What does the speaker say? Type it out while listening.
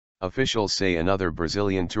Officials say another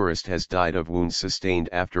Brazilian tourist has died of wounds sustained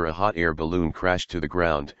after a hot air balloon crashed to the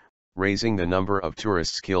ground, raising the number of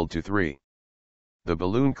tourists killed to 3. The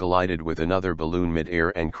balloon collided with another balloon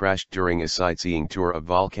mid-air and crashed during a sightseeing tour of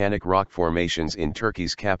volcanic rock formations in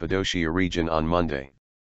Turkey's Cappadocia region on Monday.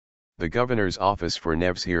 The governor's office for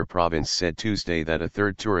Nevsehir province said Tuesday that a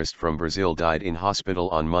third tourist from Brazil died in hospital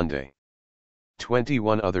on Monday.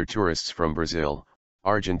 21 other tourists from Brazil,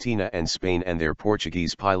 Argentina and Spain and their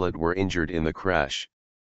Portuguese pilot were injured in the crash.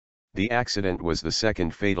 The accident was the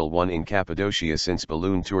second fatal one in Cappadocia since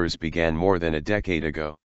balloon tours began more than a decade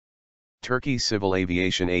ago. Turkey's Civil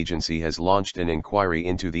Aviation Agency has launched an inquiry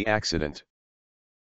into the accident.